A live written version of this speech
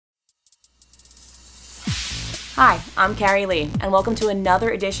Hi, I'm Carrie Lee, and welcome to another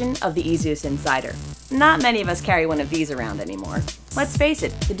edition of the eZuce Insider. Not many of us carry one of these around anymore. Let's face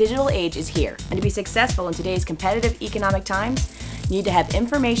it, the digital age is here, and to be successful in today's competitive economic times, you need to have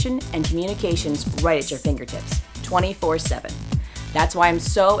information and communications right at your fingertips, 24/7. That's why I'm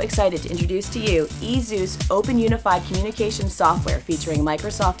so excited to introduce to you eZuce Open Unified Communication Software featuring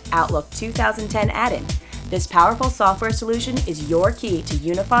Microsoft Outlook 2010 add-in. This powerful software solution is your key to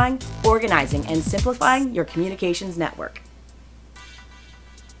unifying, organizing, and simplifying your communications network.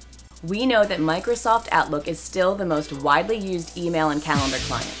 We know that Microsoft Outlook is still the most widely used email and calendar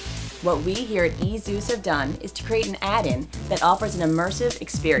client. What we here at eZuce have done is to create an add-in that offers an immersive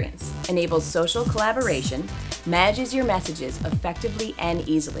experience, enables social collaboration, manages your messages effectively and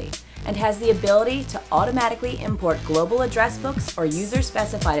easily, and has the ability to automatically import global address books or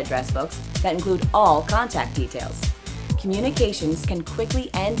user-specified address books that include all contact details. Communications can quickly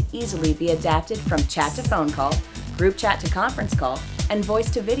and easily be adapted from chat to phone call, group chat to conference call, and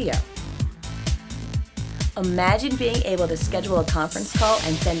voice to video. Imagine being able to schedule a conference call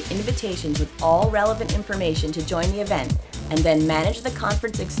and send invitations with all relevant information to join the event, and then manage the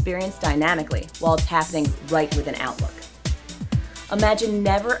conference experience dynamically while it's happening right within Outlook. Imagine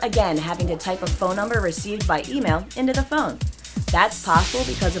never again having to type a phone number received by email into the phone. That's possible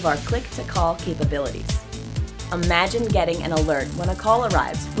because of our click-to-call capabilities. Imagine getting an alert when a call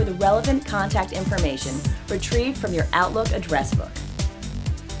arrives with relevant contact information retrieved from your Outlook address book.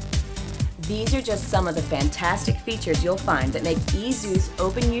 These are just some of the fantastic features you'll find that make eZuce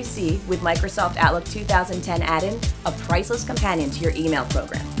Open UC with Microsoft Outlook 2010 add-in a priceless companion to your email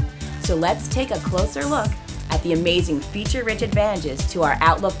program. So let's take a closer look at the amazing feature-rich advantages to our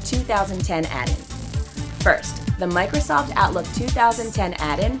Outlook 2010 add-in. First, the Microsoft Outlook 2010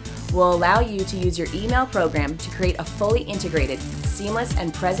 add-in will allow you to use your email program to create a fully integrated, seamless,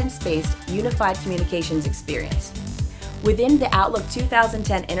 and presence-based unified communications experience. Within the Outlook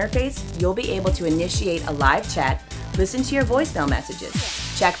 2010 interface, you'll be able to initiate a live chat, listen to your voicemail messages,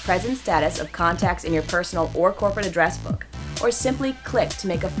 check present status of contacts in your personal or corporate address book, or simply click to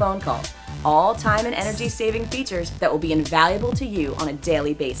make a phone call. All time and energy saving features that will be invaluable to you on a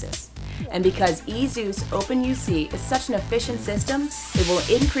daily basis. And because eZuce Open UC is such an efficient system, it will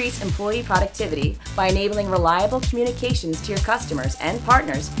increase employee productivity by enabling reliable communications to your customers and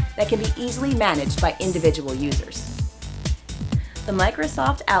partners that can be easily managed by individual users. The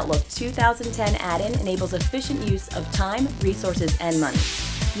Microsoft Outlook 2010 add-in enables efficient use of time, resources, and money.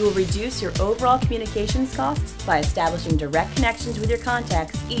 You will reduce your overall communications costs by establishing direct connections with your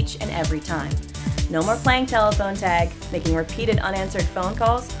contacts each and every time. No more playing telephone tag, making repeated unanswered phone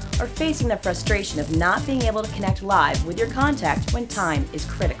calls, or facing the frustration of not being able to connect live with your contact when time is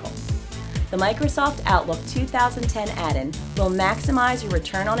critical. The Microsoft Outlook 2010 add-in will maximize your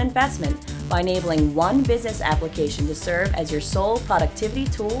return on investment by enabling one business application to serve as your sole productivity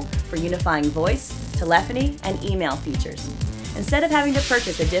tool for unifying voice, telephony, and email features. Instead of having to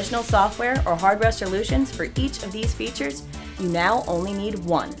purchase additional software or hardware solutions for each of these features, you now only need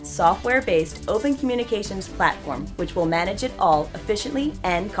one software-based open communications platform which will manage it all efficiently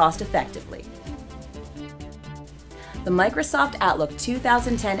and cost-effectively. The Microsoft Outlook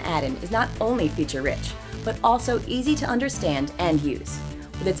 2010 add-in is not only feature-rich, but also easy to understand and use.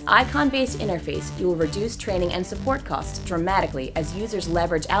 With its icon-based interface, you will reduce training and support costs dramatically as users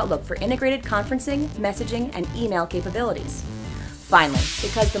leverage Outlook for integrated conferencing, messaging, and email capabilities. Finally,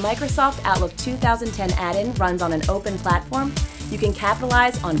 because the Microsoft Outlook 2010 add-in runs on an open platform, you can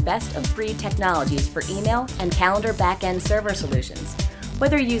capitalize on best-of-breed technologies for email and calendar back-end server solutions,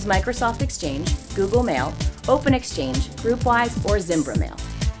 whether you use Microsoft Exchange, Google Mail, OpenExchange, GroupWise, or Zimbra Mail.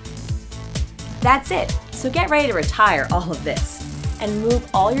 That's it! So get ready to retire all of this and move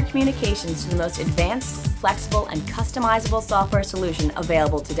all your communications to the most advanced, flexible, and customizable software solution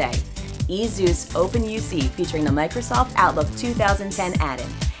available today. eZuce Open UC featuring the Microsoft Outlook 2010 add-in.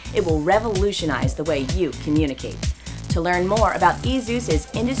 It will revolutionize the way you communicate. To learn more about eZuce's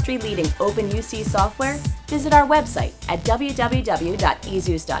industry-leading Open UC software, visit our website at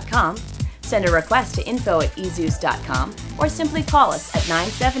www.ezuce.com, send a request to info@ezuce.com, or simply call us at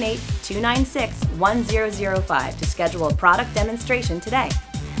 978-296-1005 to schedule a product demonstration today.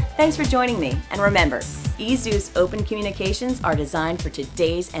 Thanks for joining me, and remember, eZuce Open Communications are designed for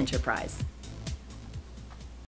today's enterprise.